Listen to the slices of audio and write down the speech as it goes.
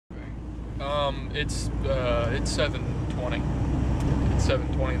It's 7:20. It's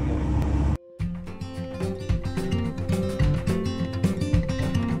 7:20 in the morning.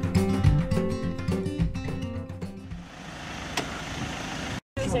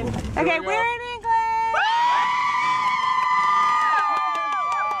 Okay, we're in England!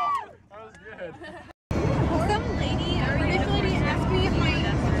 That was good. Some lady, a British lady, asked me if my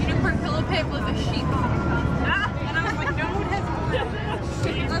unicorn pillow pit was a sheep. And I was like, no, it has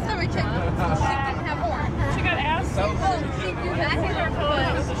horns. Last time I checked, she didn't have horns. She got asked. Oh, she did not have horns.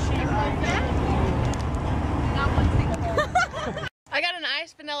 It was a sheep. Not one single. I got an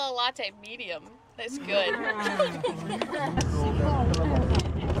iced vanilla latte medium. That's good.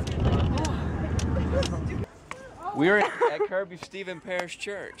 We are at Kirby Stephen Parish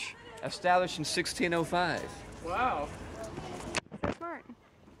Church, established in 1605. Wow. So smart.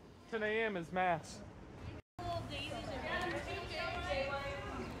 10 a.m. is mass.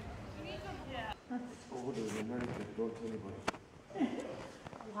 A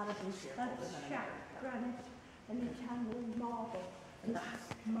lot of sharp granite and Italian marble. And that's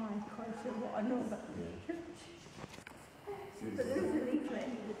my course of what I know about the church. But there's a leaflet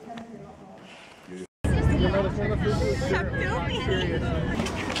that tells you a lot more.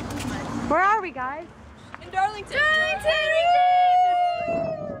 Where are we, guys? In Darlington.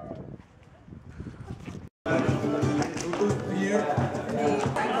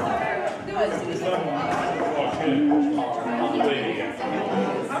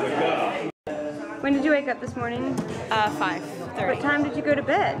 When did you wake up this morning? 5:30. What time did you go to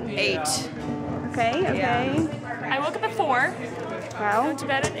bed? 8. Okay, okay. I woke up at 4, Wow, went to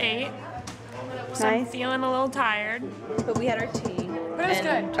bed at 8, so I'm nice. feeling a little tired. But we had our tea. But it was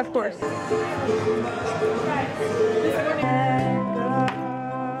good. Of course.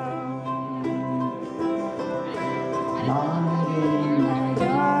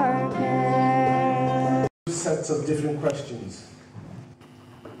 Sets of different questions.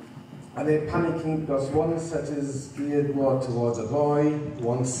 And they're panicking because one set is geared more towards a boy,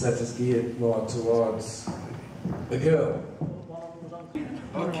 one set is geared more towards a girl.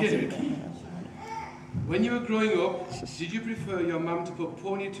 Okay, Ricky. When you were growing up, did you prefer your mum to put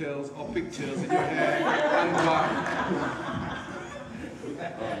ponytails or pigtails in your hair, and why?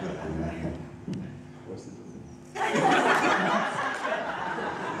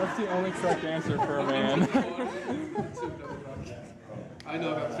 That's the only correct answer for a man. I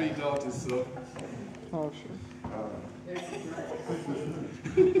know I've got 3 daughters, so... Oh, sure.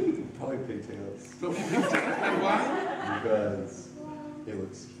 Probably pigtails. Probably pigtails. And why? Because it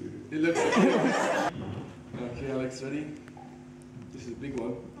looks cute. It looks cute. Okay, Alex, ready? This is a big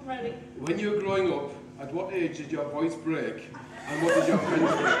one. I'm ready. When you were growing up, at what age did your voice break? And what did your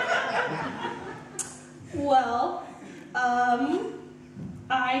friends break? Well,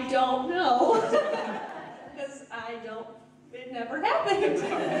 I don't know. Because it never happened.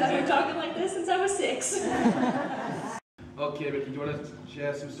 I've been talking like this since I was 6. Okay, Ricky, do you want to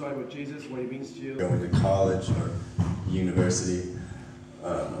share some story about Jesus, what he means to you? Going to college or university,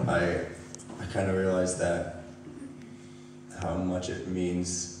 I kind of realized that how much it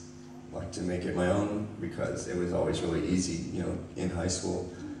means like to make it my own, because it was always really easy, you know, in high school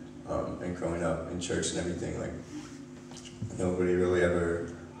and growing up in church and everything. Like nobody really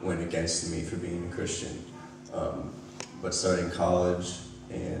ever went against me for being a Christian. But starting college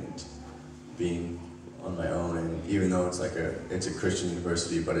and being on my own, and even though it's a Christian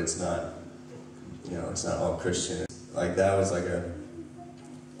university, but it's not, you know, it's not all Christian. Like that was like a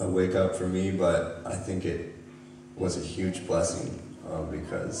wake up for me, but I think it was a huge blessing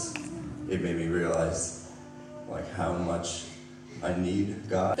because it made me realize like how much I need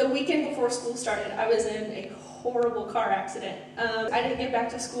God. The weekend before school started, I was in a horrible car accident. I didn't get back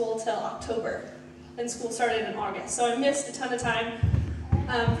to school till October, and school started in August. So I missed a ton of time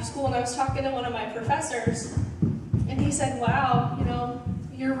for school, and I was talking to one of my professors, and he said, wow, you know,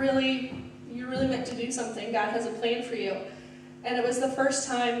 you're really meant to do something. God has a plan for you. And it was the first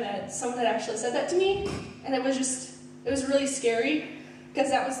time that someone had actually said that to me, and it was really scary,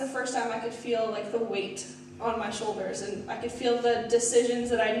 because that was the first time I could feel like the weight on my shoulders, and I could feel the decisions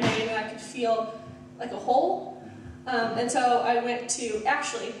that I made, and I could feel like a hole. And so I went to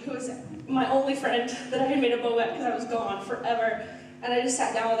Ashley, who was my only friend that I had made a bow at because I was gone forever, and I just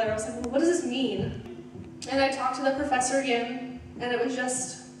sat down with her. I was like, well, what does this mean? And I talked to the professor again, and it was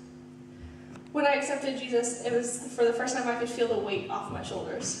just, when I accepted Jesus, it was for the first time I could feel the weight off my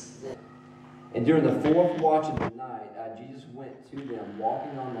shoulders. And during the 4th watch of the night, Jesus went to them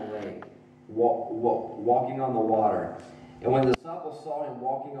walking on the lake, walking on the water. And when the disciples saw him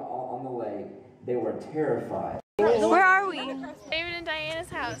walking on the lake, they were terrified. Where are we? we? David and Diana's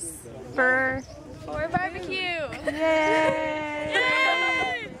house. For barbecue. Yay!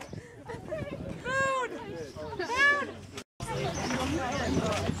 Yay! Food!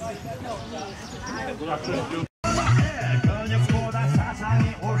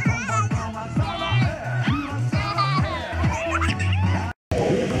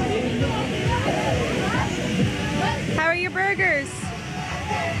 How are your burgers?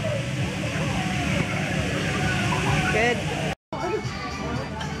 Good.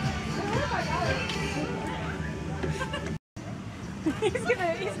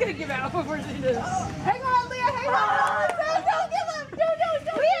 He's gonna give out before she does. Hang on, Leah, hang on! Don't give up! Don't!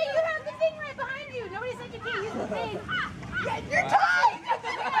 Leah, you have the thing right behind you! Nobody said you can't use the thing! You're tied!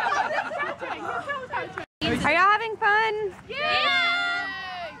 Are y'all having fun?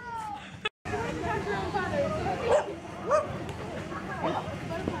 Yeah!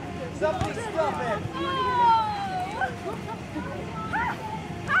 Something stop it!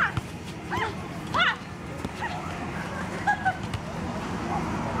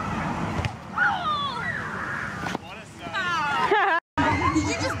 Did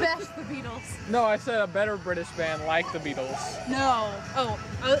you just bash the Beatles? No, I said a better British band like the Beatles. No. Oh.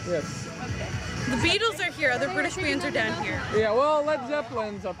 Yes. The Beatles are here. Other British bands are down here. Yeah, well, Led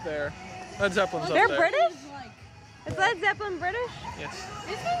Zeppelin's up there. Led Zeppelin's up They're there. British? Is Led Zeppelin British? Yes.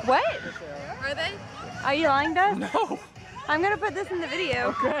 What? Yes, they Are they? Are you lying to us? No. I'm gonna put this in the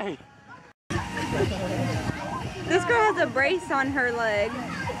video. Okay. This girl has a brace on her leg.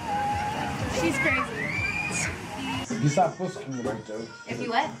 She's crazy. If you start busking them, mate, Joe. If you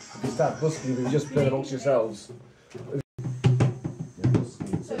what? If you start busking them, you just play amongst yourselves. So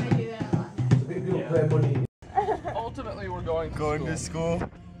they do that a lot now. So people play money. Ultimately, we're going to school.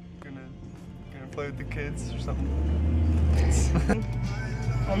 Gonna play with the kids or something.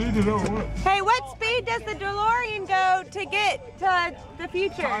 I need to know what. Hey, what speed does the DeLorean go to get to the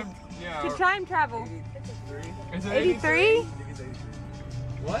future? To time travel? Is it 83?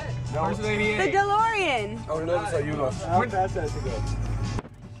 What? No. Where's it 88? The DeLorean. Oh no, that's like you lost. How fast does it go?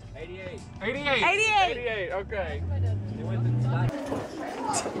 88. 88. 88, okay.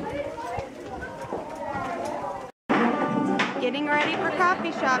 Getting ready for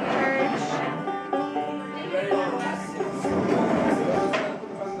coffee shop church.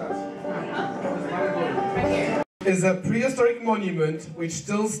 Is a prehistoric monument which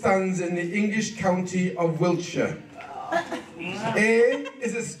still stands in the English county of Wiltshire. A,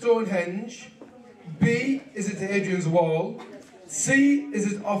 is it Stonehenge? B, is it Hadrian's Wall? C, is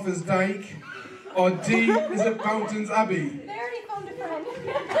it Offa's Dyke? Or D, is it Fountains Abbey? They already phoned a friend.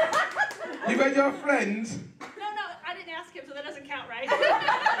 You got your friend? No, I didn't ask him, so that doesn't count, right?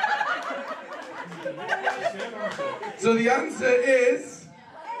 So the answer is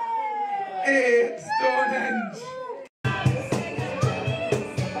A, Stonehenge.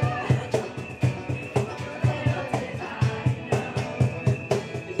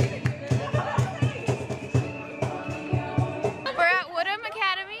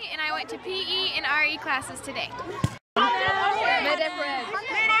 To PE and RE classes today. Yes,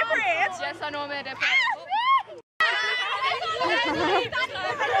 I know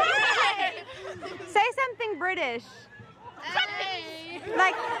Say something British.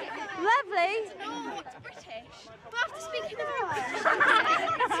 Like, lovely. No, it's British. We have to speak in the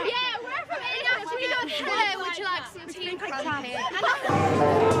Yeah, we're from India. We don't care. Would you like some tea and crumpet?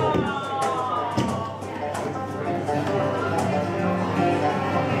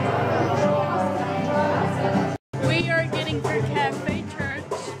 We are getting for Cafe Church,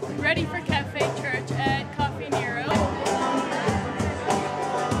 ready for Cafe Church at Coffee Nero.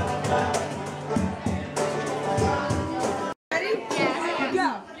 Ready? Yeah. Go.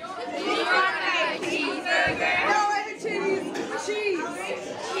 Cheeseburger. No, cheese. Cheese.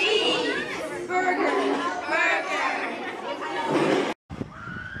 Cheese. Burger. Burger.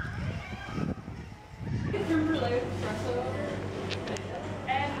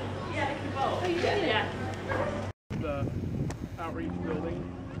 And yeah, yeah. The outreach building.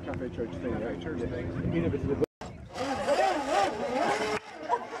 Cafe church thing, yeah. Church thing. Even if it's the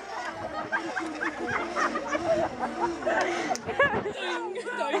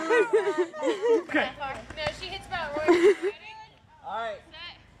Okay. No, she hits about right. Ready? Alright.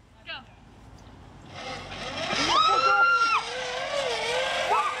 Set. Go.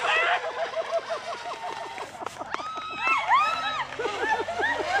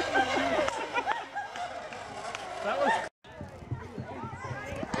 That was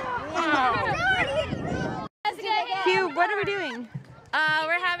Hugh, what are we doing?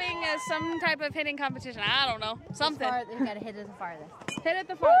 We're having some type of hitting competition. I don't know. Something. You gotta hit it the farthest. Hit it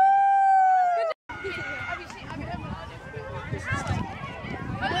the farthest.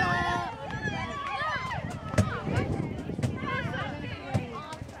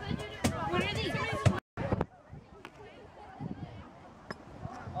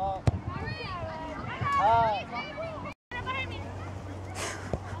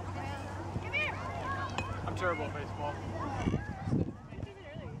 I'm terrible at baseball.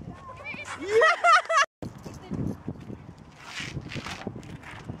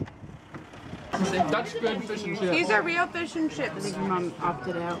 That's good fish and chips. These are real fish and chips. I think your mom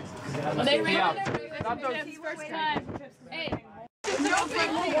opted out. Well, they ran out. First time. Hey.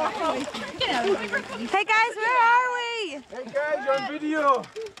 Hey guys, where are we? Hey guys, you're on video.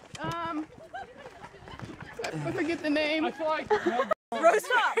 I forget the name. I feel like Rose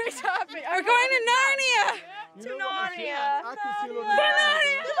Pop. We're going to Narnia. To Narnia.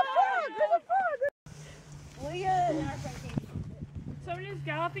 Somebody's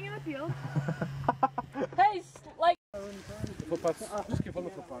galloping in the field. Hey, like. Footpaths. Just keep on the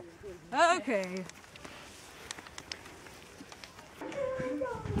footpath. Okay.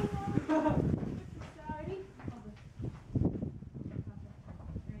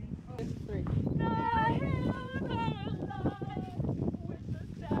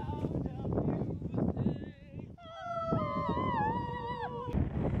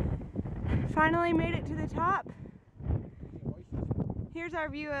 Finally made it to the top. Here's our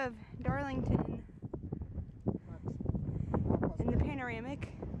view of Darlington in the panoramic.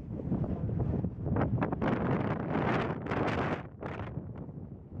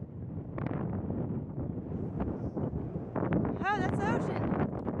 Oh, that's the ocean.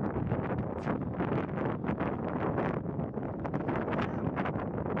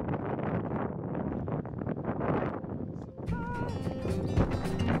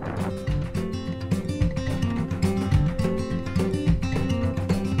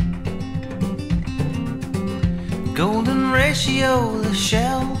 Golden ratio, the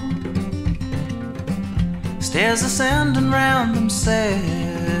shell stairs ascending round themselves.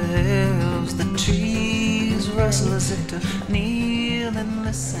 The trees rustle as if to kneel and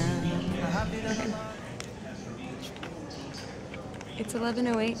listen. It's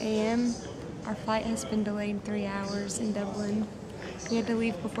 11:08 a.m. Our flight has been delayed 3 hours in Dublin. We had to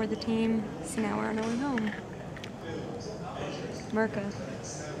leave before the team, so now we're on our way home. Merca.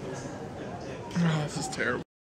 Oh, this is terrible.